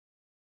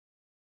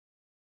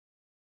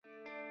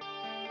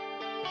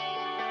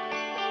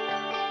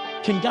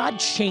Can God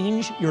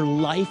change your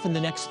life in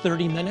the next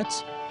 30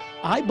 minutes?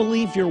 I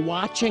believe you're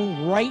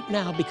watching right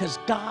now because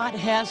God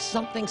has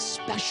something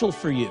special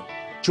for you.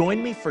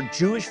 Join me for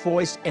Jewish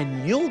Voice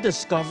and you'll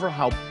discover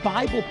how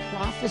Bible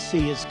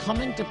prophecy is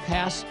coming to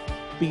pass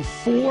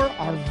before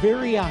our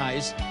very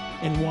eyes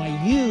and why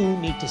you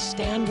need to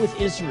stand with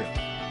Israel.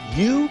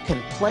 You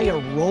can play a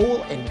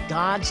role in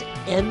God's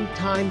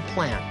end-time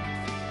plan.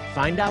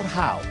 Find out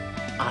how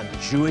on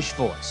Jewish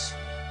Voice.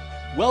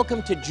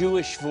 Welcome to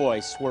Jewish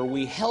Voice, where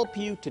we help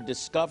you to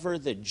discover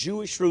the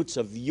Jewish roots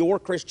of your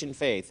Christian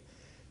faith,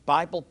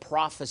 Bible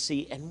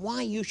prophecy, and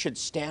why you should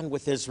stand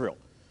with Israel.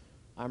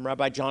 I'm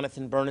Rabbi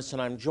Jonathan Bernis,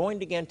 and I'm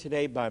joined again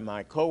today by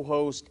my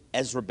co-host,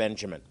 Ezra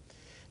Benjamin.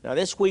 Now,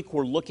 this week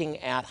we're looking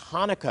at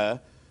Hanukkah,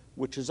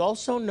 which is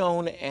also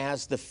known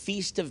as the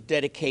Feast of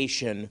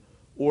Dedication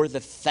or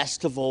the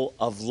Festival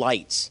of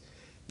Lights.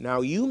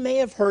 Now, you may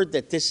have heard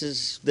that this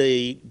is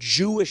the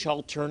Jewish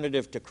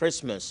alternative to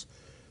Christmas,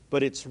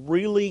 but it's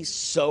really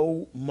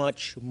so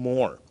much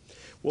more.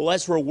 Well,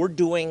 Ezra, we're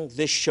doing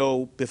this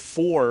show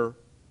before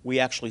we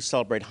actually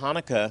celebrate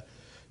Hanukkah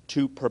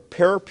to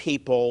prepare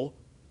people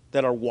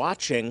that are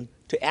watching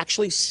to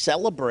actually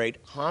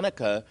celebrate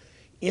Hanukkah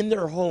in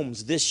their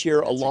homes this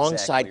year. That's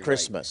alongside exactly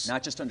Christmas. Right.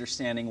 Not just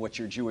understanding what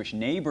your Jewish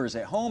neighbors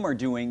at home are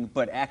doing,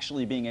 but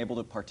actually being able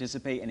to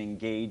participate and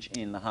engage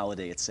in the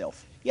holiday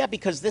itself. Yeah,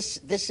 because this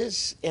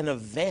is an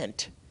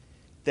event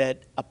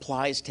that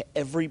applies to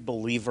every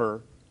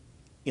believer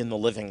in the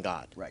living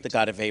God, right. The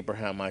God of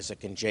Abraham,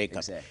 Isaac, and Jacob.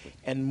 Exactly.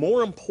 And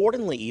more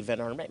importantly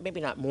even, or maybe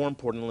not more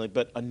importantly,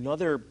 but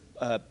another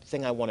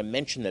thing I want to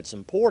mention that's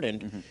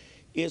important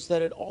is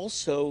that it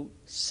also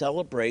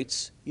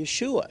celebrates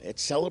Yeshua. It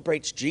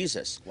celebrates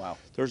Jesus. Wow.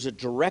 There's a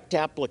direct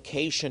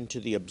application to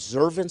the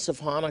observance of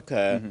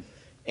Hanukkah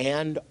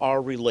and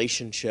our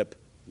relationship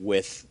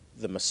with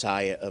the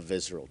Messiah of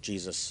Israel,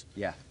 Jesus.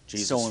 Yeah,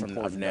 Jesus so from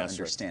important of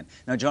Nazareth. To understand.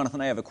 Now, Jonathan,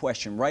 I have a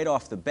question. Right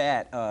off the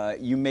bat,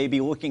 you may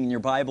be looking in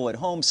your Bible at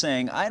home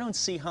saying, I don't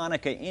see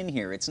Hanukkah in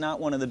here. It's not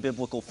one of the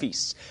biblical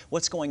feasts.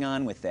 What's going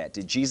on with that?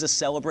 Did Jesus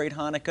celebrate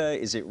Hanukkah?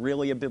 Is it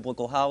really a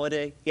biblical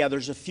holiday? Yeah,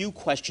 there's a few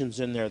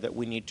questions in there that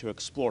we need to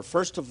explore.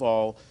 First of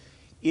all,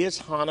 is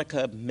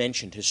Hanukkah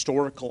mentioned,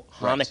 historical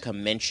Hanukkah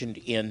mentioned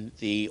in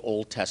the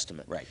Old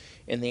Testament? Right.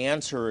 And the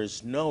answer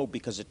is no,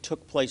 because it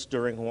took place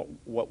during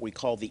what we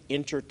call the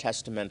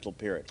intertestamental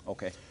period.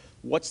 Okay.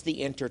 What's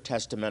the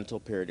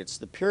intertestamental period? It's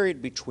the period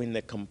between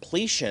the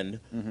completion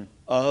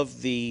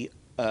of the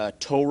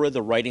Torah,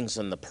 the writings,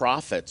 and the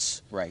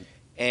prophets, right,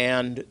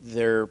 and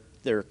their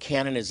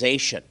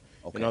canonization.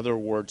 Okay. In other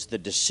words, the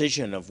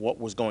decision of what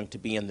was going to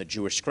be in the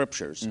Jewish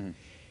scriptures,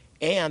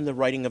 and the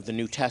writing of the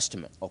New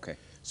Testament. Okay.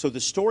 So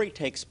the story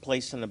takes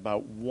place in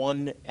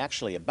according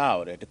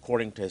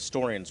to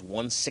historians,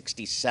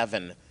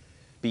 167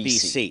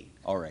 BC.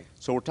 All right.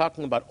 So we're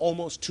talking about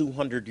almost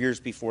 200 years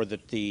before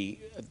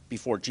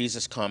before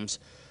Jesus comes,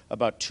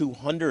 about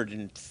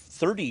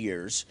 230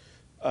 years,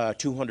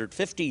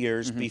 250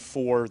 years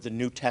before the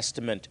New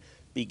Testament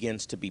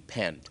begins to be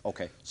penned.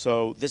 Okay.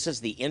 So this is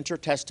the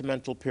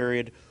intertestamental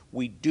period.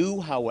 We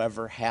do,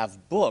 however,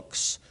 have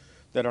books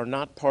that are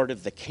not part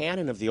of the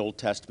canon of the Old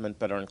Testament,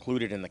 but are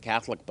included in the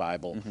Catholic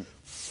Bible.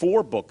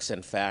 4 books,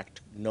 in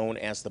fact, known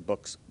as the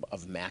books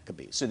of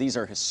Maccabees. So these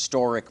are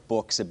historic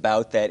books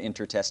about that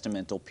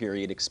intertestamental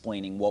period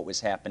explaining what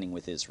was happening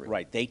with Israel.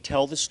 Right. They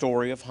tell the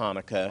story of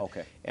Hanukkah.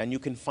 Okay. And you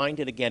can find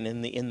it again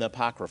in the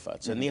Apocrypha.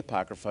 It's in the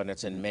Apocrypha, and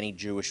it's in many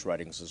Jewish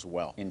writings as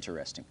well.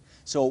 Interesting.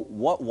 So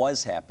what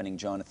was happening,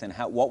 Jonathan?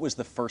 What was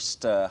the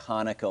first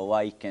Hanukkah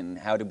like, and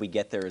how did we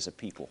get there as a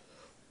people?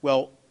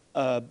 Well,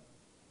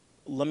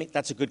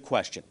 that's a good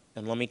question,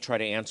 and let me try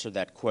to answer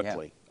that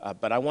quickly. Yeah.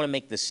 But I want to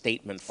make this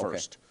statement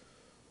first.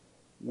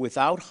 Okay.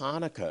 Without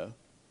Hanukkah,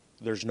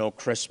 there's no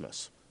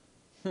Christmas.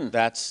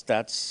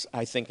 That's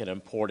I think, an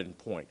important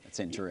point. That's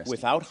interesting.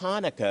 Without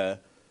Hanukkah,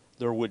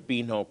 there would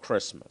be no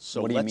Christmas.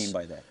 So what do you mean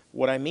by that?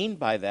 What I mean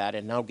by that,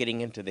 and now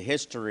getting into the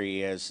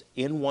history, is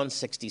in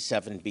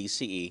 167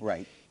 BCE,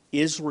 right,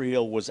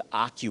 Israel was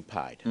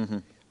occupied.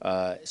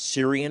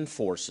 Syrian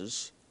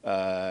forces.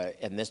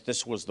 And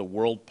this was the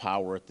world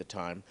power at the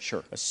time.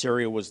 Sure.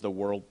 Assyria was the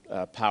world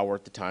power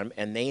at the time,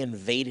 and they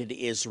invaded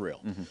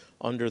Israel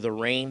under the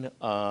reign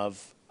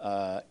of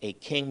a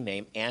king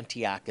named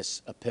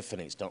Antiochus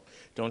Epiphanes.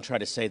 Don't try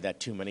to say that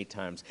too many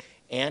times.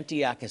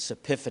 Antiochus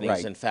Epiphanes,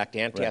 right. In fact,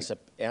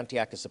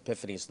 Antiochus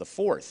Epiphanes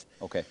IV,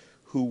 okay,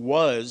 who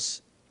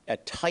was a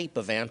type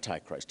of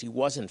Antichrist. He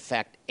was, in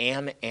fact,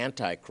 an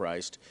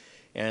Antichrist,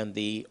 and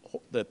the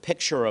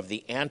picture of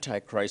the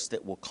Antichrist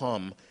that will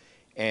come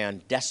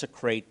and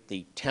desecrate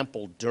the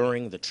temple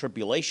during the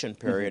tribulation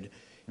period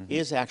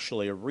is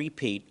actually a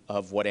repeat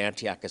of what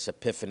Antiochus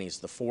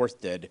Epiphanes IV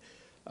did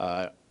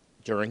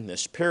during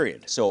this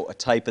period. So a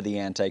type of the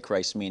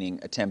Antichrist, meaning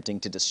attempting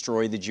to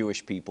destroy the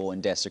Jewish people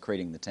and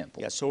desecrating the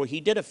temple. Yeah, so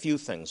he did a few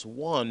things.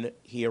 One,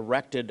 he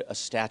erected a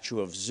statue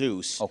of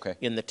Zeus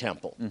in the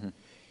temple.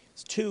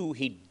 2,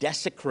 he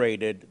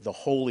desecrated the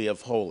Holy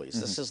of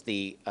Holies. This is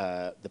the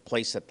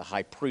place that the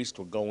high priest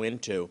would go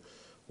into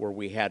where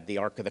we had the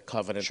Ark of the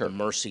Covenant, Sure. the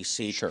mercy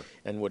seat, Sure.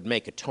 and would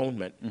make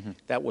atonement.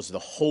 That was the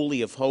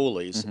Holy of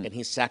Holies, and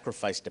he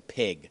sacrificed a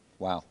pig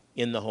Wow.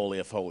 in the Holy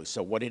of Holies.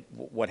 So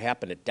what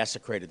happened? It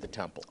desecrated the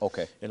temple.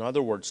 Okay. In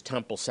other words,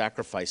 temple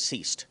sacrifice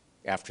ceased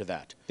after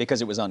that.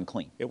 Because it was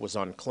unclean. It was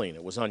unclean.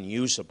 It was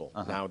unusable.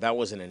 Now, that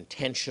was an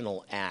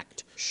intentional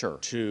act Sure.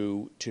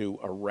 to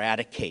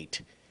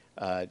eradicate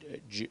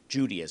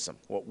Judaism,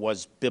 what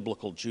was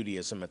biblical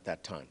Judaism at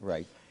that time.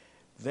 Right.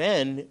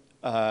 Then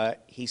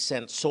he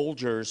sent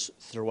soldiers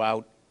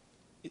throughout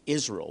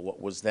Israel,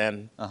 what was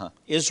then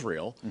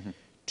Israel,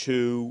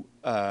 to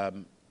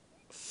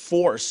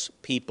force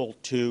people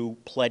to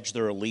pledge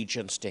their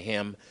allegiance to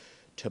him,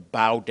 to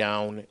bow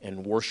down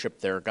and worship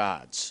their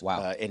gods.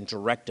 Wow. In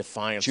direct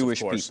defiance,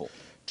 Jewish of course. people.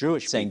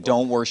 Jewish Saying, people.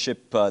 don't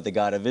worship the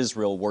God of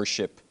Israel,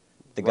 worship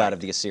the God Right. of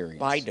the Assyrians.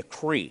 By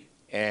decree.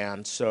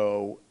 And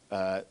so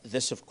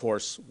this, of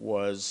course,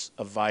 was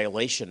a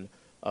violation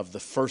of the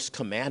first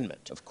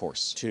commandment. Of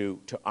course. To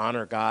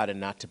honor God and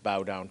not to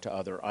bow down to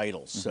other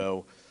idols.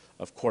 So,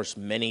 of course,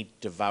 many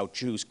devout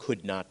Jews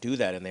could not do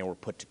that, and they were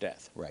put to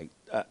death. Right.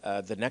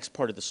 The next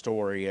part of the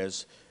story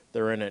is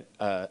they're in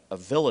a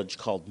village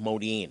called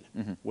Modi'in,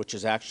 which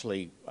is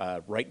actually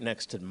right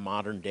next to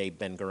modern-day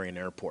Ben Gurion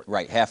Airport.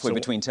 Right, halfway So-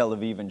 between Tel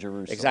Aviv and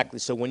Jerusalem. Exactly.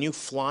 So when you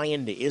fly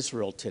into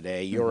Israel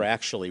today, you're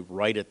actually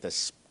right at the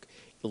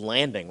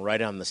landing,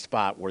 right on the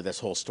spot where this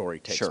whole story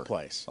takes Sure.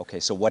 place. Okay,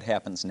 so what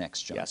happens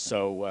next, Jonathan? Yeah,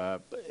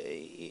 so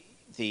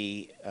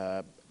the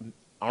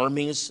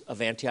armies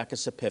of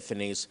Antiochus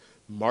Epiphanes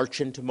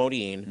march into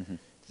Modi'in.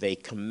 They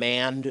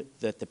command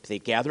that they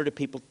gather the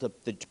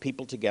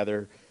people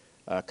together,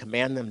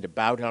 command them to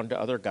bow down to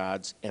other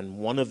gods, and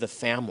one of the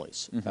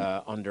families,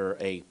 under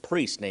a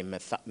priest named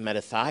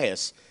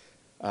Mattathias,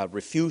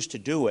 refused to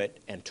do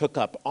it and took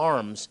up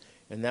arms,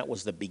 and that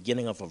was the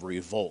beginning of a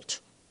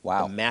revolt.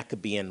 Wow. The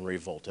Maccabean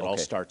revolt. It all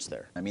Okay. starts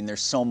there. I mean,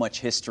 there's so much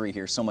history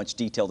here, so much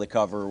detail to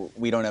cover.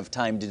 We don't have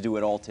time to do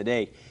it all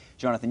today.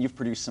 Jonathan, you've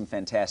produced some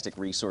fantastic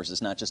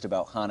resources, not just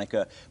about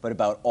Hanukkah, but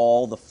about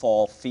all the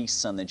fall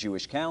feasts on the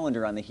Jewish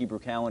calendar, on the Hebrew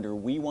calendar.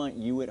 We want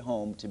you at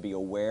home to be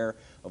aware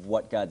of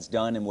what God's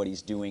done and what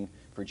He's doing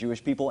for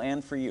Jewish people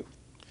and for you.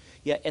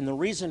 Yeah, and the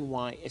reason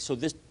why, so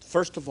this,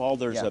 first of all,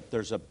 there's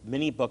a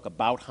mini book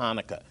about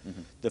Hanukkah,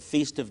 the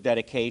Feast of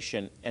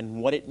Dedication,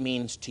 and what it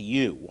means to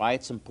you, why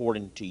it's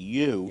important to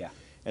you. Yeah.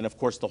 And of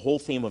course, the whole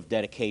theme of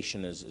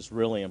dedication is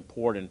really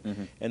important.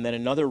 And then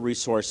another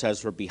resource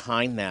as we're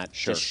behind that,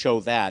 Sure. to show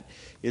that,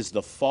 is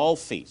the fall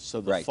feasts. So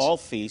the Right. fall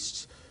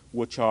feasts,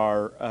 which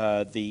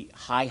are the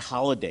high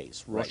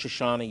holidays, Rosh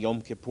Hashanah,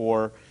 Yom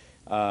Kippur,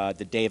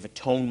 the Day of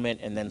Atonement,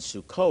 and then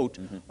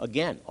Sukkot,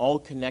 again, all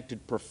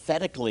connected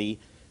prophetically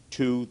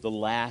to the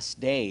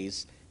last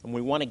days. And we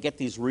want to get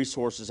these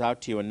resources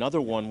out to you. Another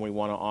one we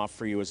want to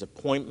offer you is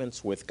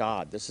Appointments with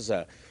God. This is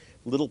a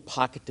little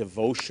pocket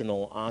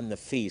devotional on the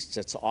feasts.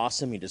 It's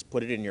awesome. You just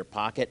put it in your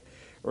pocket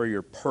or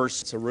your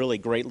purse. It's a really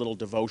great little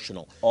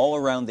devotional. All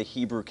around the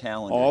Hebrew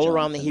calendar. All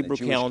around the Jonathan, Hebrew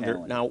Jewish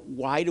calendar. Now,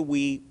 why do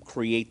we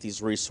create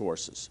these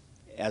resources?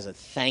 As a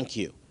thank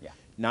you. Yeah.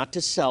 Not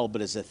to sell,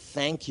 but as a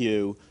thank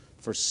you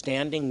for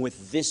standing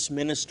with this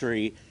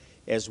ministry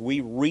as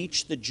we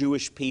reach the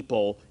Jewish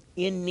people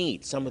in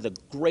need, some of the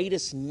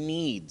greatest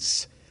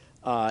needs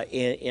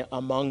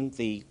among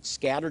the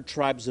scattered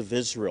tribes of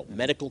Israel,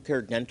 medical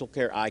care, dental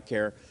care, eye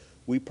care.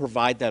 We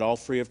provide that all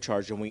free of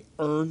charge, and we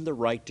earn the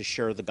right to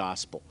share the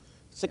gospel.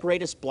 It's the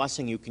greatest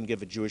blessing you can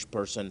give a Jewish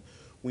person.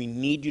 We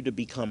need you to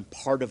become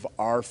part of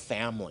our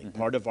family,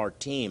 part of our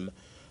team.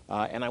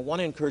 And I want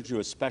to encourage you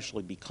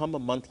especially, become a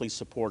monthly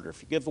supporter.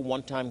 If you give a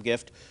one-time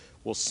gift,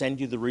 we'll send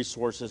you the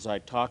resources I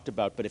talked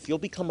about. But if you'll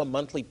become a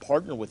monthly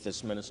partner with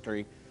this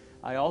ministry,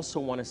 I also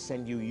want to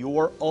send you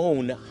your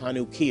own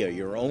Hanukkah,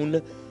 your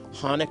own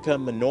Hanukkah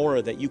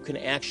menorah that you can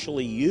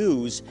actually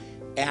use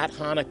at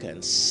Hanukkah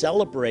and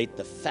celebrate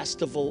the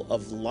Festival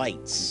of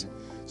Lights.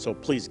 So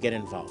please get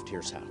involved.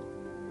 Here's how.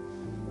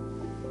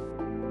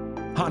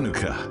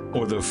 Hanukkah,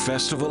 or the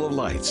Festival of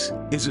Lights,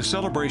 is a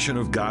celebration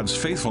of God's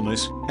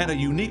faithfulness and a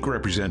unique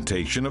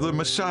representation of the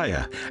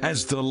Messiah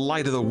as the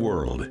light of the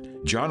world.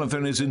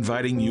 Jonathan is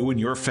inviting you and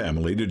your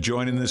family to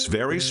join in this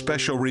very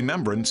special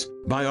remembrance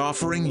by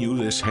offering you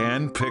this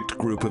hand-picked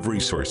group of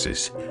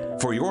resources.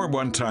 For your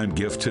one-time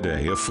gift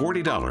today of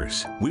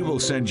 $40, we will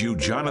send you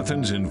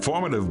Jonathan's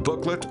informative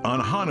booklet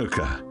on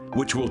Hanukkah,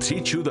 which will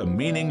teach you the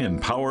meaning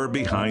and power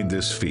behind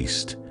this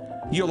feast.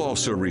 You'll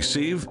also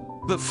receive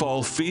the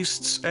Fall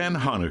Feasts and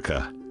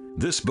Hanukkah.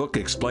 This book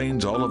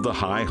explains all of the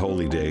high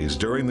holy days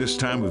during this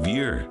time of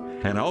year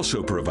and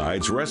also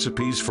provides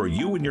recipes for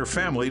you and your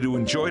family to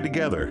enjoy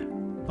together.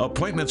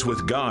 Appointments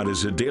with God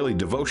is a daily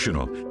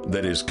devotional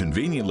that is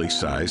conveniently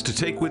sized to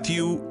take with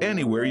you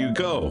anywhere you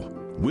go.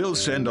 We'll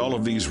send all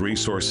of these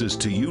resources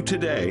to you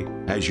today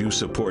as you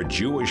support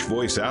Jewish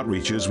Voice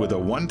Outreaches with a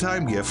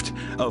one-time gift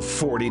of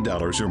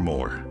 $40 or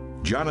more.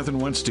 Jonathan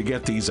wants to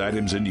get these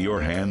items into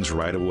your hands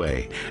right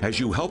away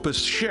as you help us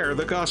share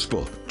the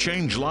gospel,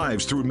 change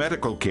lives through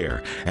medical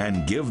care,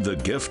 and give the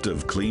gift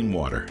of clean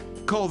water.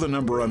 Call the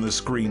number on the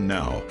screen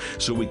now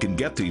so we can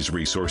get these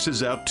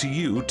resources out to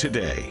you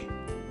today.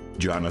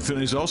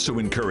 Jonathan is also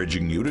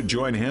encouraging you to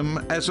join him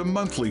as a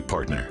monthly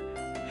partner.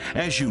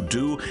 As you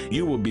do,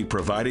 you will be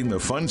providing the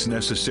funds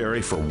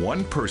necessary for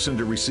one person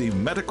to receive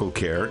medical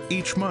care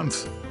each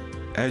month.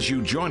 As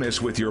you join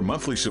us with your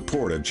monthly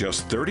support of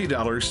just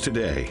 $30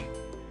 today,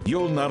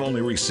 you'll not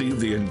only receive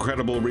the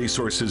incredible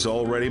resources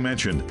already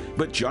mentioned,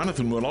 but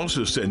Jonathan will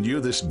also send you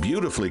this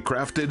beautifully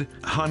crafted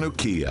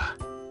Hanukkah.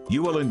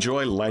 You will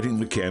enjoy lighting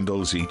the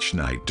candles each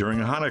night during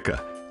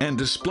Hanukkah and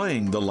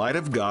displaying the light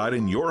of God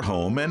in your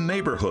home and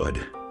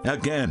neighborhood.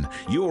 Again,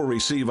 you will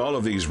receive all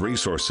of these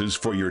resources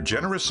for your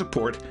generous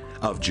support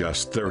of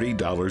just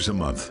 $30 a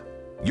month.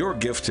 Your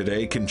gift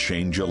today can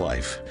change a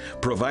life,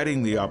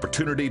 providing the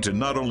opportunity to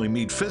not only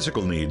meet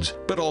physical needs,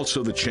 but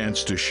also the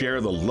chance to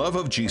share the love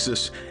of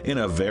Jesus in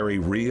a very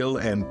real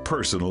and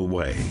personal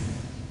way.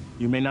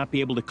 You may not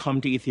be able to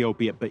come to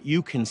Ethiopia, but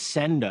you can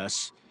send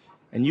us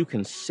and you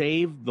can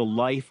save the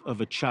life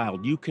of a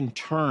child. You can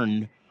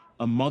turn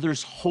a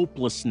mother's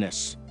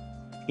hopelessness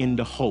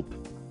into hope,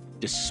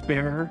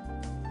 despair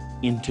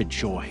into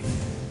joy.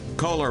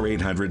 Call our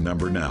 800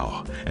 number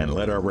now and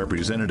let our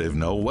representative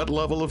know what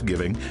level of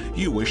giving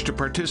you wish to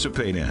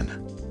participate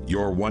in.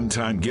 Your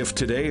one-time gift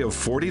today of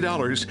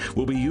 $40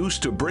 will be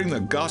used to bring the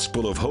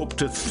gospel of hope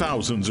to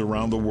thousands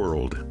around the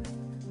world.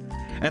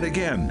 And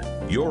again,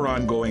 your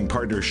ongoing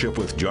partnership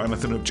with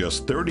Jonathan of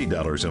just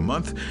 $30 a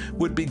month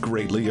would be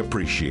greatly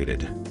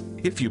appreciated.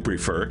 If you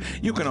prefer,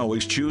 you can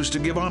always choose to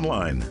give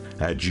online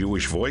at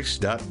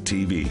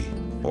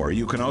jewishvoice.tv, or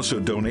you can also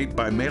donate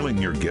by mailing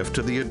your gift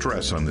to the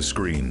address on the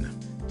screen.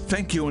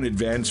 Thank you in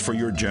advance for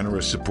your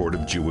generous support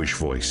of Jewish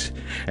Voice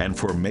and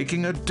for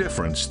making a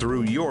difference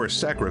through your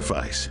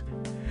sacrifice.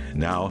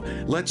 Now,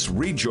 let's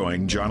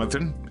rejoin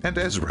Jonathan and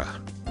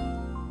Ezra.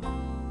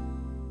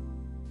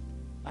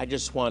 I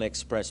just want to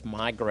express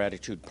my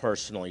gratitude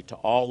personally to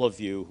all of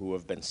you who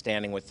have been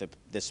standing with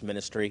this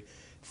ministry.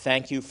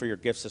 Thank you for your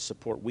gifts of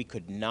support. We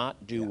could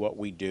not do what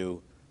we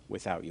do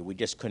without you. We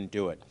just couldn't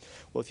do it.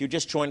 Well, if you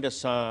just joined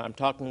us, I'm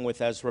talking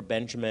with Ezra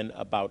Benjamin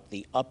about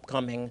the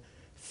upcoming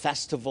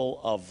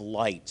Festival of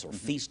Lights, or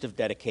Feast of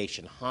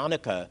Dedication,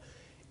 Hanukkah.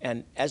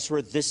 And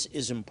Ezra, this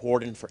is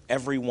important for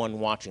everyone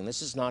watching.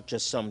 This is not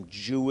just some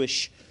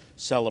Jewish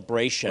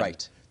celebration.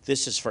 Right.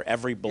 This is for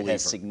every believer. It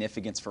has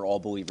significance for all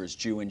believers,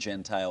 Jew and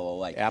Gentile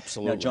alike.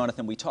 Absolutely. Now,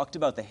 Jonathan, we talked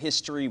about the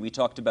history. We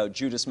talked about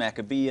Judas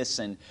Maccabeus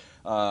and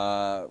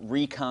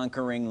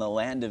reconquering the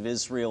land of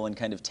Israel and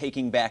kind of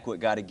taking back what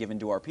God had given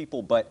to our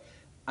people. But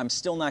I'm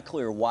still not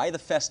clear why the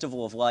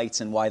Festival of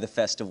Lights and why the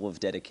Festival of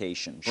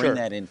Dedication. Bring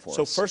that in for us.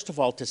 So first of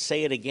all, to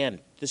say it again,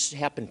 this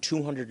happened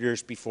 200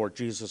 years before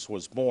Jesus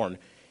was born.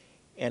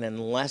 And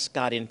unless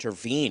God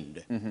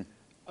intervened,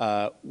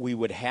 we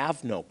would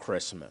have no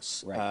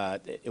Christmas. Right.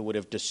 It would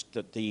have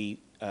the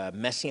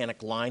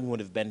Messianic line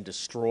would have been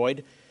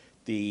destroyed.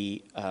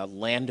 The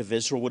land of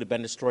Israel would have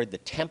been destroyed. The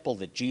temple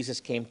that Jesus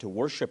came to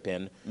worship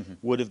in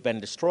would have been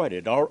destroyed.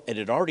 It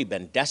had already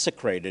been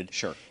desecrated.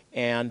 Sure.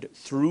 And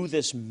through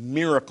this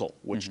miracle,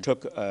 which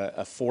took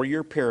a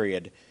 4-year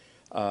period,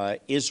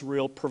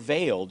 Israel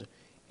prevailed,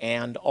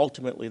 and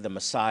ultimately the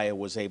Messiah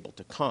was able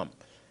to come.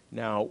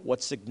 Now,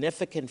 what's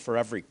significant for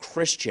every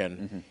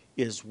Christian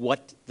is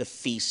what the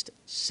feast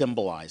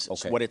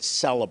symbolizes, what it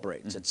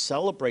celebrates. It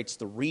celebrates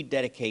the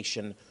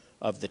rededication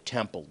of the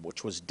temple,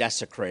 which was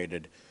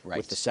desecrated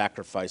with the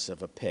sacrifice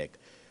of a pig.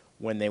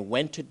 When they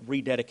went to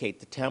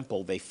rededicate the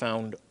temple, they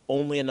found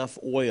only enough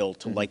oil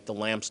to light the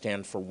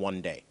lampstand for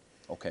 1 day.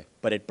 Okay.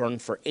 But it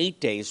burned for 8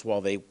 days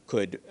while they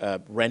could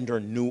render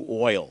new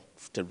oil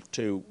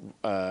to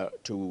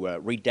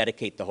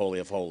rededicate the Holy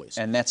of Holies.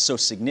 And that's so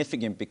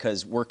significant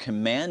because we're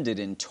commanded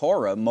in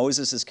Torah,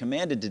 Moses is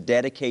commanded to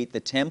dedicate the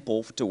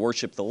temple to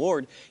worship the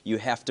Lord. You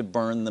have to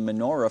burn the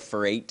menorah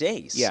for 8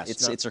 days. Yes.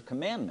 It's a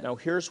commandment. Now,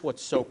 here's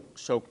what's so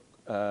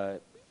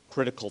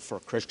critical for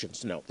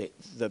Christians to know.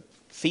 The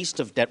Feast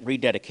of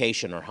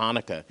Rededication, or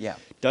Hanukkah,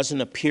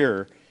 doesn't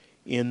appear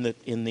in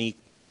the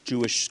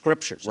Jewish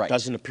scriptures. It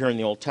doesn't appear in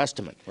the Old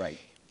Testament. Right.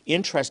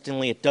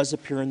 Interestingly, it does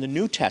appear in the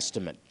New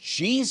Testament.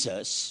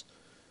 Jesus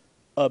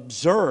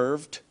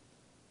observed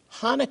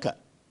Hanukkah.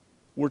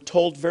 We're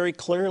told very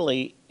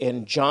clearly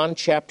in John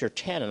chapter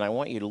 10, and I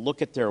want you to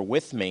look at there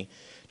with me.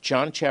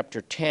 John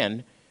chapter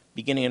 10,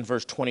 beginning in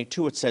verse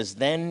 22, it says,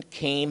 "Then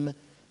came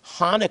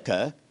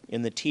Hanukkah,"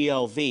 in the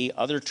TLV.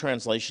 Other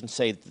translations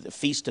say the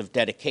Feast of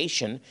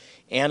Dedication,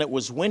 and it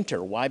was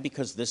winter. Why?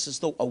 Because this is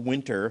a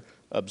winter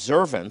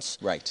observance.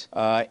 Right.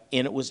 And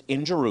it was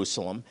in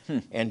Jerusalem.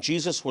 And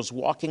Jesus was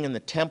walking in the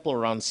temple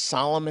around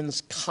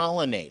Solomon's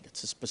colonnade.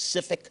 It's a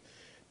specific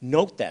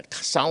note, that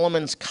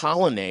Solomon's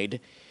colonnade.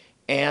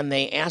 And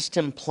they asked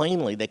him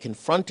plainly, they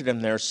confronted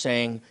him there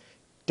saying,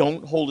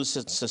 "Don't hold us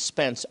in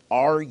suspense.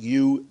 Are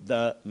you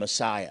the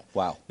Messiah?"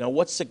 Wow. Now,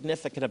 what's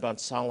significant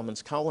about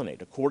Solomon's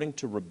colonnade? According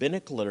to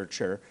rabbinic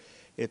literature,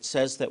 it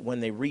says that when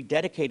they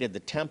rededicated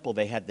the temple,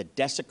 they had the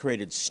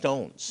desecrated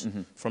stones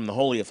from the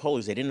Holy of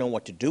Holies. They didn't know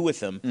what to do with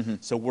them,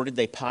 so where did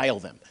they pile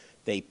them?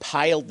 They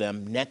piled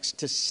them next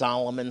to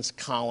Solomon's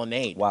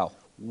colonnade. Wow.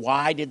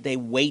 Why did they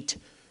wait?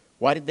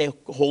 Why did they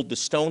hold the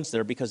stones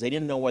there? Because they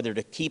didn't know whether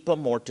to keep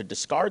them or to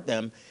discard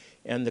them.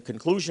 And the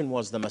conclusion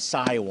was the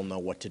Messiah will know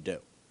what to do.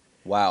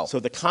 Wow. So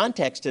the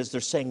context is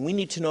they're saying, we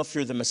need to know if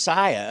you're the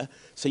Messiah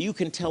so you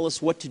can tell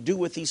us what to do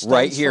with these stones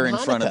Right here from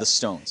in front of Hanukkah." the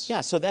stones.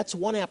 Yeah, so that's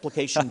one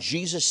application.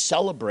 Jesus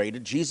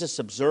celebrated, Jesus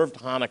observed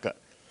Hanukkah.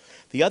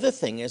 The other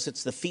thing is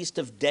it's the feast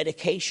of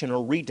dedication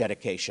or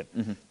rededication.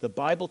 Mm-hmm. The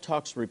Bible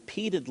talks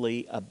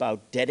repeatedly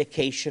about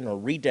dedication or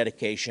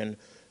rededication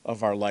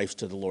of our lives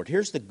to the Lord.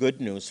 Here's the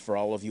good news for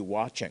all of you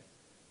watching.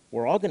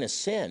 We're all going to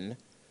sin,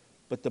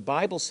 but the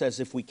Bible says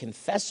if we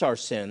confess our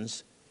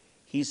sins,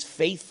 He's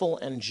faithful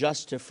and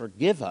just to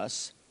forgive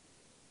us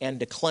and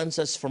to cleanse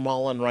us from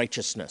all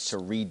unrighteousness. To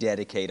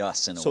rededicate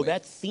us in a way. So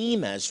that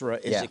theme, Ezra,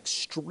 is Yeah.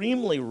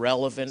 extremely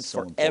relevant So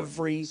for important.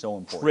 every So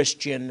important.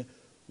 Christian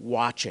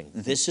watching.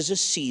 This is a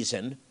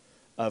season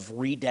of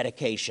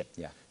rededication.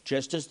 Yeah.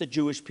 Just as the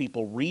Jewish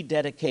people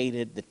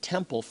rededicated the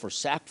temple for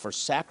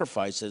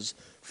sacrifices,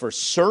 for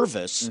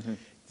service,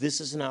 this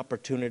is an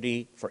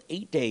opportunity for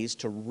 8 days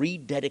to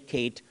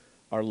rededicate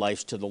our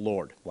lives to the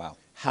Lord. Wow.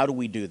 How do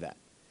we do that?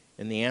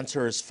 And the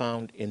answer is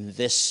found in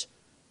this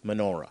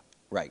menorah.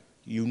 Right.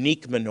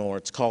 Unique menorah.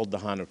 It's called the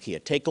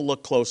Hanukkah. Take a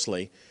look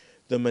closely.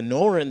 The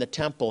menorah in the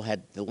temple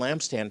the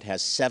lampstand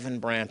has 7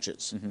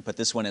 branches. But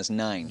this one has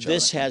 9, Jonathan.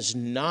 This has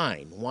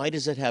 9. Why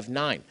does it have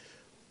 9?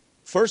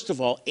 First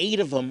of all, 8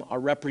 of them are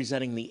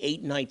representing the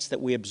 8 nights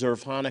that we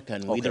observe Hanukkah.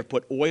 And we either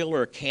put oil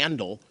or a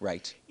candle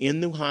Right.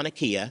 in the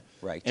Hanukkah,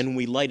 Right. and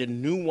we light a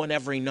new one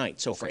every night.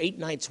 So for 8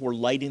 nights, we're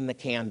lighting the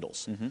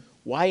candles.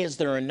 Why is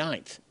there a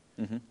 9th?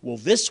 Well,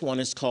 this one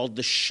is called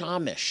the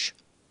Shamash.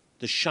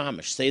 The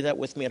Shamash. Say that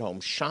with me at home.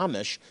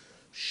 Shamash.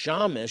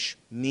 Shamash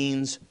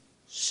means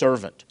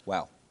servant.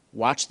 Wow.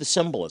 Watch the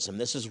symbolism.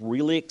 This is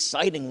really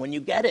exciting when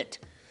you get it.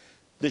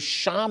 The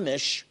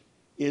Shamash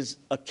is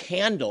a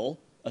candle,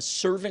 a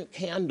servant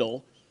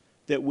candle,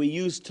 that we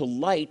use to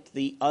light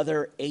the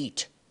other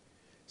 8.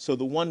 So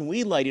the one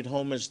we light at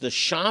home is the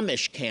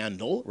Shamash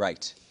candle.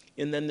 Right.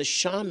 And then the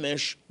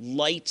Shamash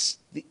lights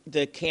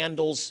the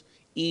candles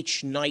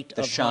each night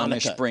The of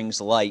Shamash Hanukkah.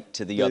 brings light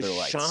to the other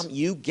lights.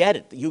 You get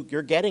it.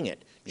 You're getting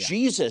it. Yeah.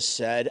 Jesus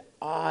said,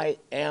 I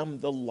am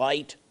the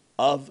light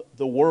of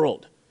the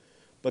world.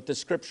 But the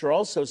scripture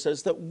also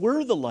says that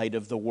we're the light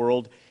of the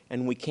world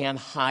and we can't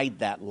hide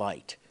that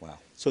light. Wow.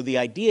 So the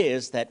idea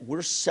is that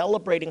we're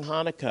celebrating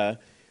Hanukkah,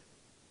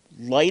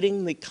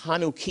 lighting the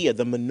Hanukkah,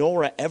 the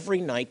menorah,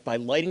 every night by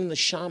lighting the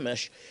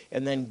Shamash,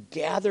 and then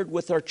gathered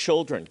with our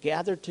children,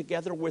 gathered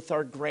together with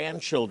our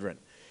grandchildren.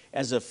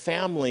 As a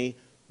family,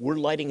 we're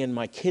lighting, and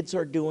my kids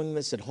are doing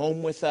this at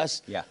home with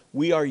us. Yeah.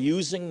 We are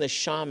using the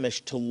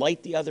Shamash to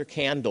light the other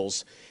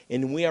candles,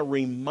 and we are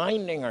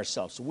reminding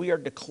ourselves, we are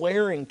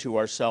declaring to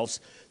ourselves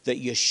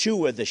that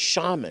Yeshua, the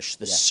Shamash,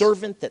 the Yes.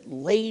 servant that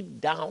laid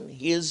down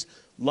his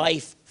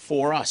life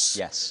for us,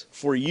 Yes.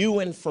 for you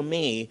and for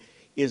me,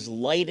 is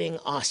lighting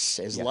us,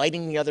 is Yeah.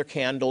 lighting the other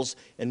candles,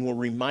 and we're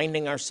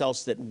reminding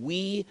ourselves that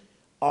we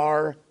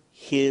are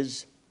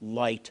his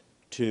light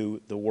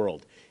to the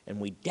world. And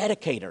we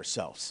dedicate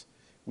ourselves.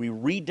 We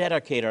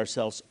rededicate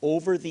ourselves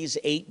over these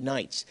 8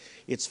 nights.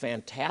 It's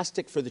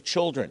fantastic for the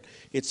children.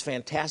 It's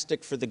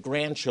fantastic for the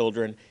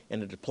grandchildren,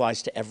 and it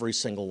applies to every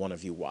single one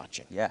of you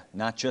watching. Yeah,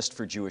 not just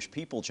for Jewish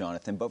people,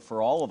 Jonathan, but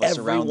for all of us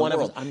Every around one the of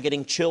world. us. I'm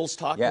getting chills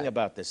talking Yeah.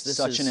 about this. This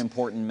Such is an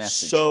important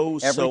message. So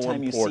Every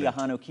time you see a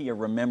important. Hanukkah,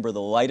 remember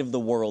the light of the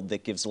world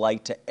that gives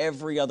light to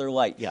every other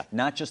light. Yeah.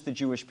 Not just the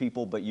Jewish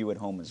people, but you at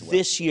home as well.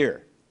 This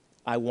year,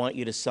 I want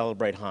you to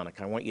celebrate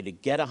Hanukkah. I want you to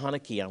get a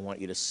Hanukkah. I want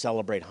you to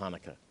celebrate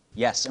Hanukkah.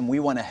 Yes, and we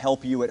want to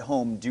help you at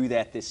home do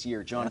that this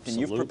year. Jonathan,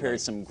 you've Absolutely.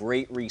 prepared some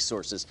great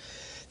resources.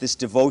 This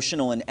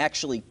devotional and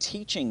actually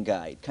teaching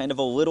guide, kind of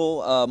a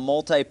little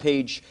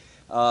multi-page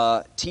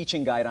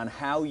teaching guide on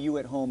how you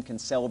at home can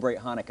celebrate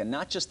Hanukkah.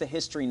 Not just the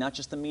history, not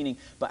just the meaning,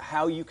 but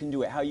how you can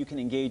do it, how you can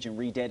engage in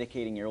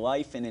rededicating your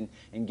life and in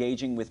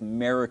engaging with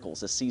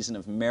miracles, a season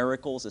of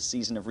miracles, a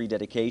season of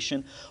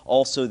rededication.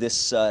 Also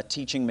this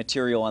teaching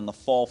material on the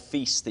fall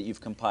feasts that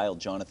you've compiled,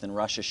 Jonathan,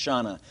 Rosh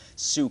Hashanah,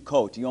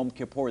 Sukkot, Yom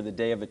Kippur, the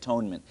Day of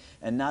Atonement.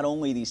 And not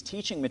only these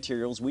teaching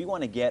materials, we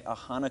want to get a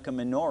Hanukkah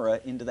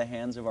menorah into the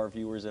hands of our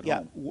viewers at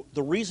home.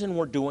 The reason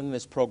we're doing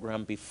this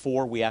program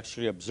before we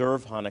actually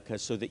observe Hanukkah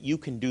is so that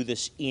you can do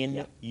this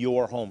in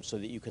your home, so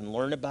that you can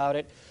learn about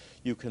it.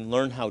 You can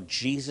learn how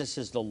Jesus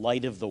is the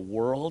light of the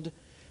world,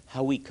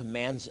 how he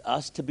commands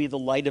us to be the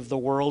light of the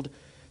world.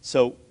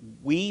 So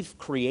we've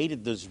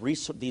created these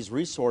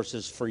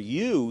resources for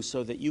you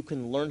so that you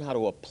can learn how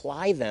to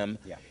apply them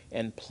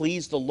and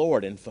please the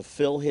Lord and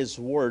fulfill his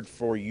word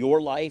for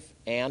your life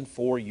and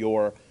for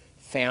your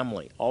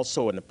family.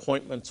 Also, an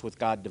Appointments with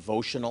God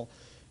devotional.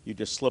 You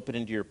just slip it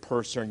into your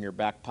purse or in your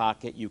back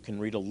pocket. You can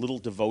read a little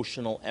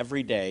devotional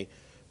every day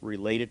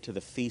related to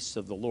the feasts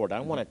of the Lord. I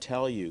want to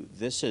tell you,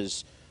 this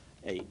is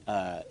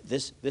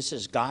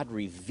God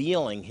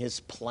revealing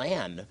his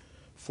plan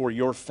for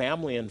your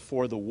family and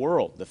for the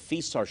world. The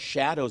feasts are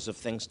shadows of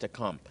things to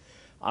come.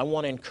 I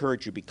want to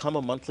encourage you, become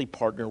a monthly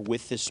partner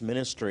with this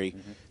ministry.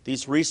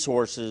 These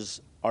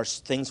resources are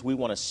things we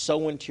want to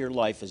sow into your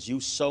life as you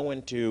sow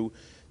into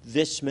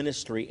this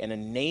ministry and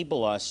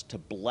enable us to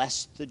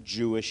bless the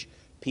Jewish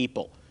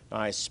people. Now,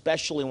 I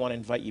especially want to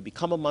invite you,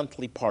 become a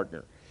monthly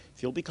partner.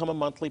 If you'll become a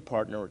monthly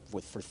partner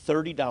for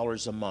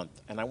 $30 a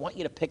month, and I want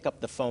you to pick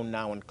up the phone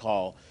now and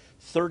call.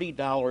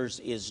 $30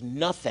 is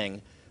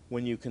nothing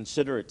when you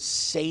consider it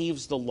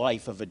saves the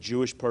life of a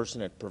Jewish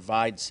person. It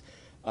provides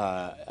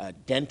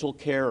dental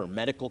care or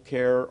medical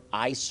care,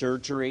 eye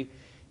surgery.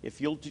 If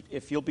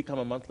you'll become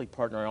a monthly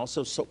partner, I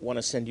also want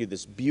to send you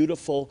this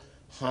beautiful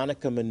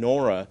Hanukkah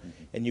menorah,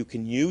 and you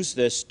can use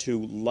this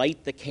to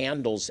light the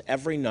candles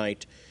every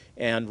night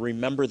and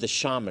remember the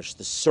Shamash,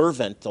 the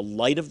servant, the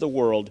light of the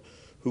world,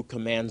 who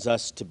commands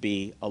us to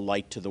be a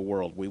light to the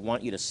world. We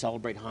want you to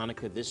celebrate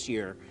Hanukkah this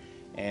year,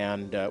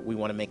 and we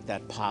want to make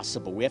that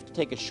possible. We have to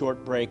take a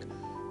short break,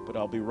 but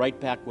I'll be right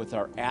back with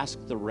our Ask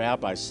the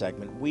Rabbi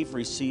segment. We've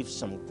received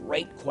some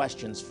great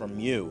questions from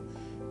you,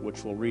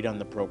 which we'll read on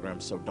the program,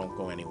 so don't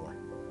go anywhere.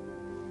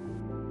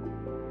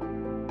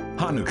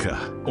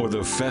 Hanukkah, or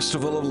the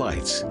Festival of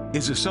Lights,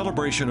 is a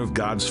celebration of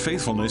God's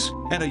faithfulness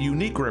and a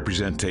unique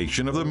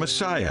representation of the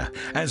Messiah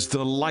as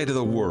the light of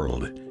the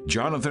world.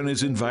 Jonathan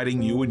is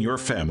inviting you and your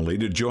family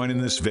to join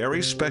in this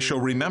very special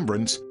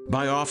remembrance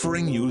by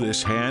offering you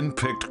this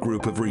hand-picked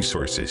group of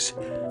resources.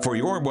 For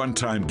your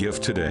one-time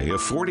gift today of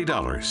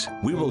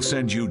 $40, we will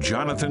send you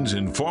Jonathan's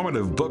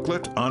informative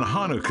booklet on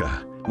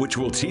Hanukkah, which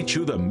will teach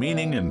you the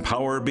meaning and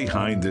power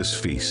behind this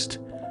feast.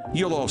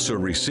 You'll also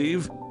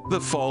receive the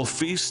Fall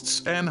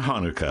Feasts and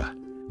Hanukkah.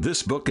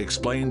 This book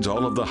explains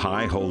all of the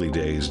high holy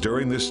days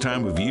during this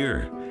time of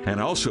year and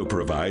also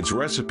provides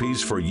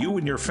recipes for you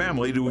and your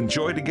family to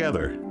enjoy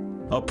together.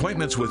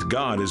 Appointments with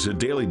God is a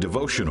daily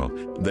devotional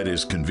that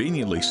is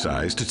conveniently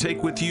sized to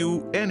take with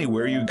you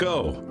anywhere you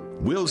go.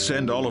 We'll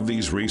send all of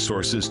these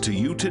resources to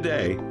you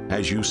today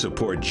as you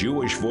support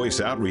Jewish Voice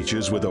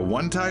Outreaches with a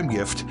one-time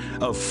gift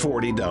of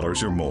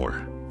 $40 or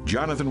more.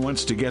 Jonathan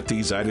wants to get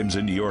these items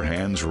into your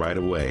hands right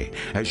away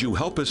as you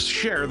help us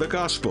share the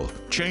gospel,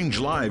 change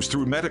lives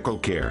through medical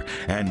care,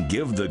 and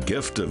give the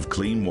gift of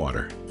clean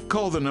water.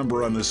 Call the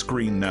number on the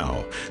screen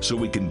now so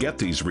we can get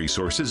these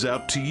resources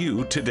out to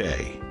you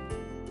today.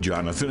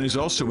 Jonathan is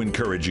also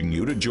encouraging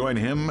you to join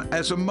him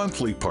as a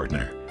monthly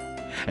partner.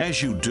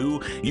 As you do,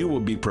 you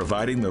will be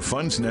providing the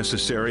funds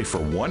necessary for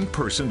one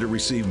person to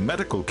receive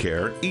medical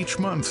care each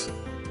month.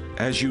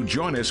 As you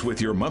join us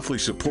with your monthly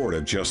support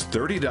of just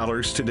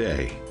 $30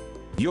 today,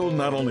 you'll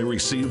not only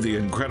receive the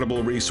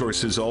incredible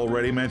resources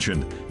already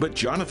mentioned, but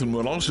Jonathan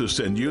will also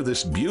send you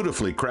this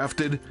beautifully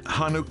crafted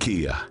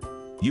Hanukkah.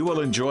 You will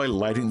enjoy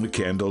lighting the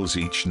candles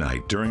each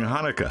night during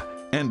Hanukkah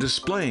and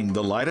displaying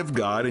the light of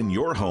God in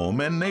your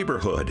home and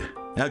neighborhood.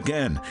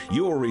 Again,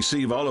 you will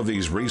receive all of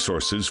these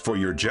resources for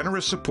your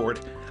generous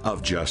support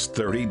of just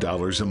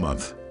 $30 a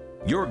month.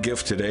 Your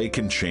gift today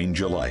can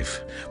change a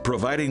life,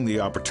 providing the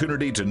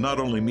opportunity to not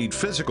only meet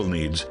physical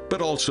needs,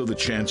 but also the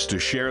chance to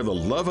share the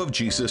love of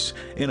Jesus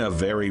in a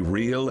very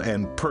real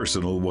and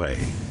personal way.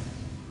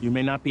 You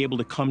may not be able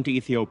to come to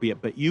Ethiopia,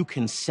 but you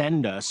can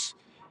send us,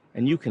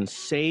 and you can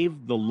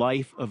save the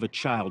life of a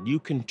child. You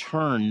can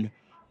turn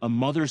a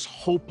mother's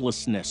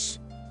hopelessness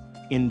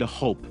into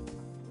hope,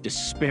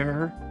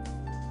 despair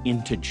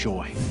into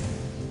joy.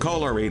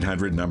 Call our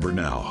 800 number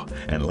now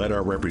and let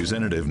our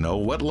representative know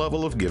what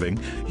level of giving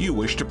you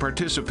wish to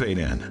participate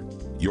in.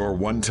 Your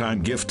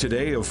one-time gift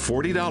today of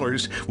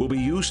 $40 will be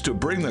used to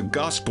bring the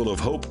gospel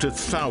of hope to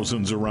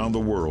thousands around the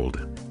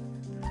world.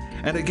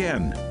 And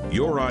again,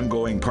 your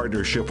ongoing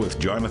partnership with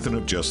Jonathan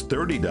of just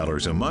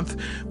 $30 a month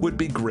would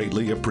be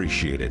greatly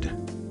appreciated.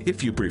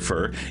 If you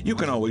prefer, you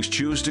can always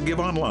choose to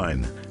give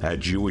online at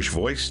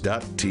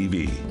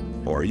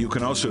jewishvoice.tv, or you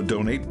can also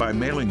donate by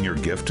mailing your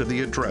gift to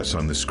the address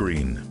on the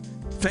screen.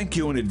 Thank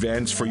you in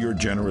advance for your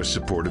generous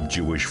support of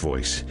Jewish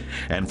Voice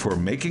and for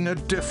making a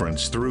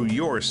difference through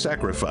your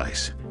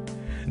sacrifice.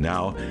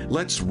 Now,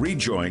 let's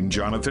rejoin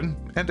Jonathan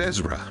and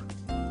Ezra.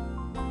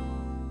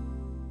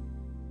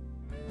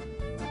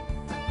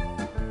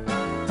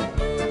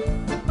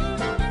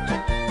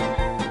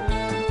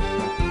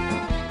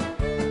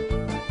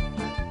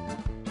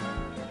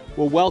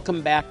 Well,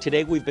 welcome back.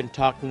 Today we've been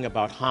talking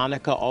about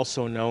Hanukkah,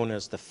 also known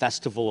as the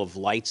Festival of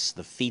Lights,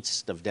 the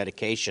Feast of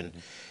Dedication.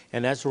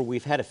 And Ezra,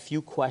 we've had a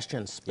few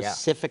questions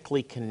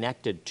specifically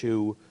connected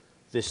to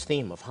this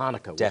theme of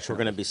Hanukkah, which we're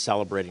going to be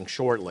celebrating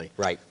shortly.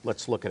 Right.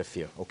 Let's look at a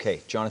few.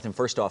 Okay, Jonathan,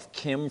 first off,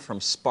 Kim from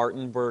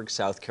Spartanburg,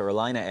 South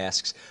Carolina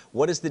asks,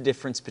 what is the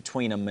difference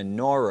between a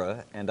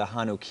menorah and a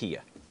Hanukkah?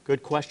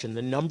 Good question.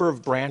 The number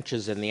of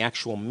branches and the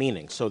actual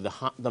meaning. So the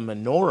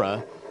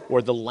menorah,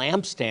 or the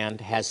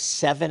lampstand, has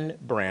 7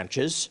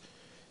 branches,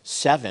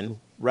 7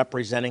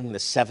 representing the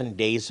 7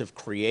 days of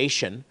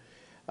creation.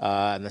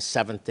 And the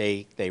 7th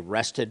day they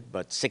rested,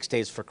 but 6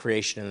 days for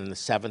creation, and then the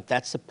 7th.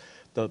 That's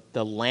the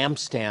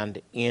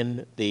lampstand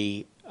in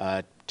the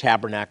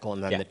tabernacle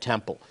and then the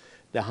temple.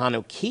 The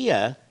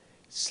Hanukkah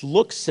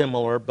looks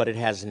similar, but it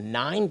has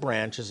 9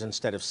 branches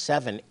instead of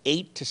 7,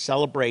 8 to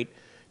celebrate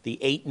the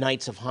 8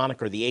 nights of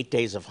Hanukkah, or the 8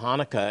 days of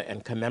Hanukkah,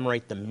 and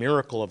commemorate the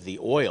miracle of the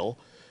oil,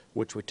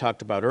 which we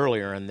talked about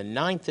earlier. And the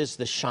 9th is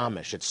the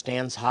Shamash. It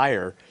stands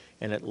higher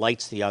and it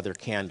lights the other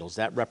candles.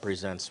 That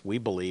represents, we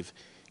believe,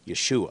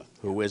 Yeshua,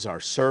 who is our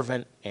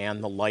servant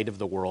and the light of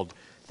the world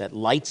that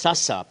lights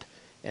us up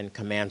and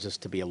commands us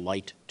to be a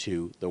light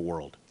to the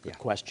world. Good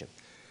question.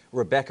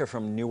 Rebecca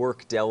from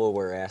Newark,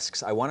 Delaware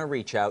asks, I want to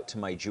reach out to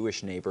my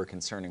Jewish neighbor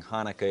concerning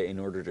Hanukkah in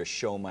order to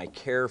show my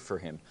care for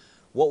him.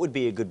 What would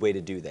be a good way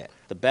to do that?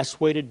 The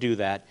best way to do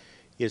that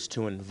is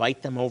to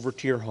invite them over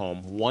to your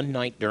home one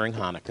night during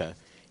Hanukkah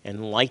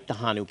and light the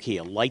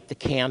Hanukkah, light the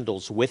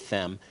candles with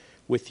them,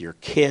 with your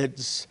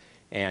kids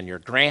and your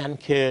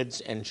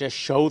grandkids, and just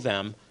show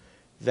them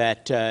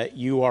that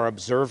you are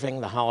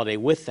observing the holiday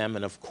with them.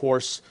 And of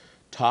course,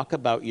 talk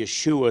about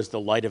Yeshua as the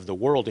light of the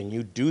world, and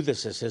you do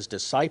this as his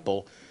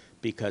disciple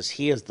because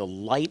he is the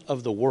light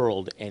of the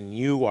world, and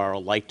you are a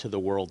light to the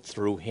world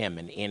through him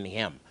and in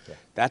him. Yeah.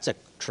 That's a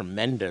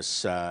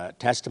tremendous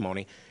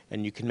testimony,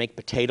 and you can make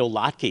potato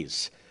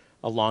latkes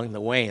along the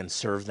way and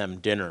serve them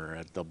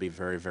dinner. They'll be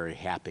very, very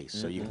happy.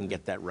 So you can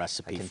get that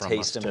recipe from us. I can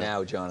taste them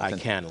now, Jonathan. I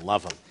can.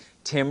 Love them.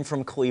 Tim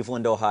from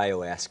Cleveland,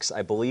 Ohio asks,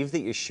 I believe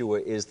that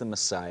Yeshua is the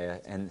Messiah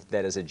and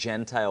that as a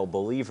Gentile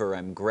believer,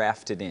 I'm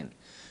grafted in.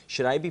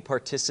 Should I be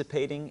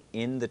participating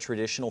in the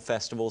traditional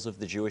festivals of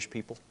the Jewish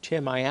people?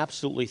 Tim, I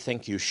absolutely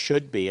think you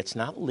should be. It's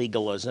not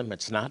legalism.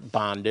 It's not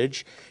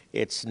bondage.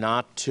 It's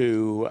not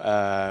to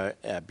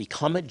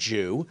become a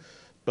Jew,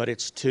 but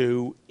it's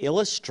to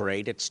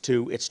illustrate, it's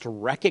to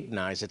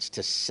recognize, it's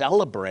to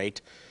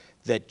celebrate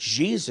that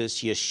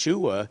Jesus,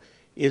 Yeshua,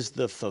 is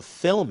the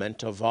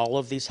fulfillment of all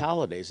of these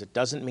holidays. It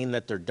doesn't mean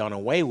that they're done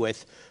away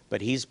with,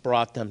 but he's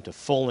brought them to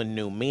full and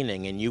new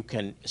meaning, and you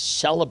can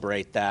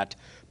celebrate that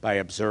by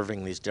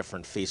observing these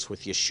different feasts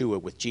with Yeshua,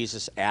 with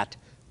Jesus at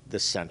the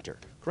center.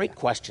 Great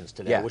questions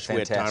today. I wish we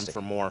had time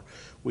for more.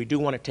 We do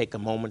want to take a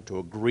moment to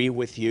agree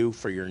with you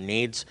for your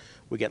needs.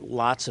 We get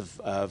lots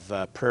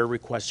of prayer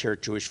requests here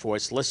at Jewish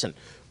Voice. Listen,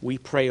 we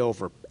pray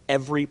over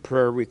every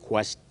prayer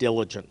request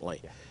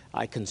diligently.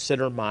 I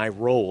consider my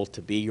role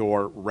to be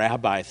your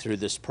rabbi through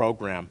this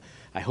program.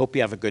 I hope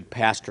you have a good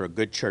pastor, a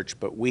good church,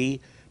 but we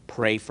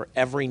pray for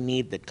every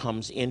need that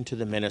comes into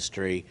the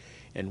ministry,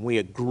 and we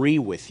agree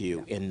with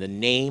you in the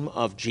name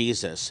of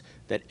Jesus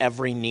that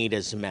every need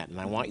is met.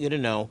 And I want you to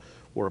know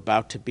we're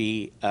about to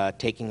be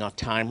taking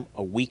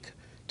a week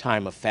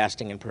time of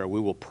fasting and prayer.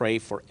 We will pray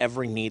for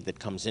every need that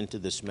comes into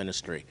this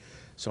ministry.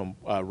 So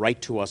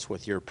write to us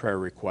with your prayer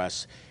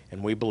requests,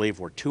 and we believe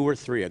where 2 or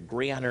 3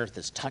 agree on earth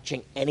is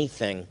touching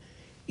anything,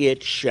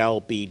 it shall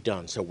be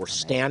done. So we're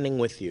standing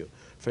with you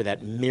for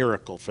that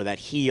miracle, for that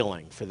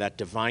healing, for that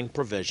divine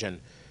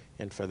provision,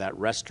 and for that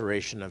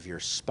restoration of your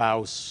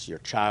spouse, your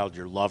child,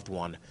 your loved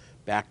one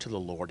back to the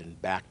Lord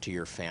and back to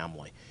your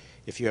family.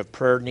 If you have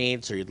prayer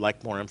needs or you'd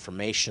like more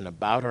information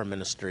about our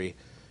ministry,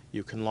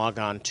 you can log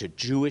on to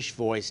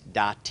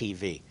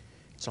jewishvoice.tv.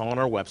 It's all on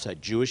our website,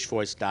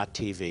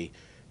 jewishvoice.tv.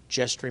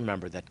 Just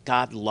remember that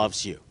God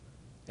loves you,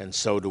 and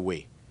so do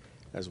we.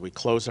 As we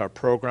close our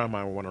program,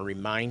 I want to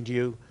remind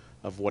you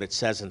of what it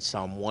says in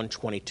Psalm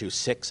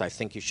 122:6. I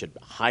think you should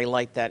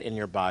highlight that in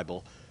your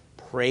Bible.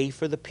 Pray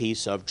for the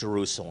peace of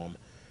Jerusalem.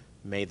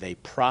 May they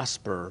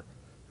prosper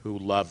who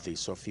love thee.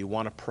 So if you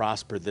want to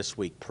prosper this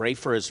week, pray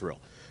for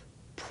Israel.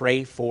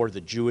 Pray for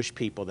the Jewish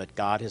people that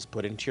God has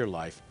put into your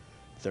life.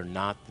 They're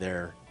not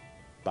there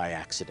by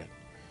accident.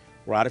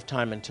 We're out of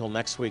time until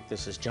next week.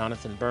 This is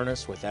Jonathan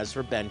Bernis with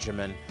Ezra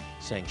Benjamin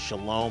saying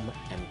shalom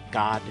and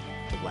God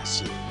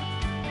bless you.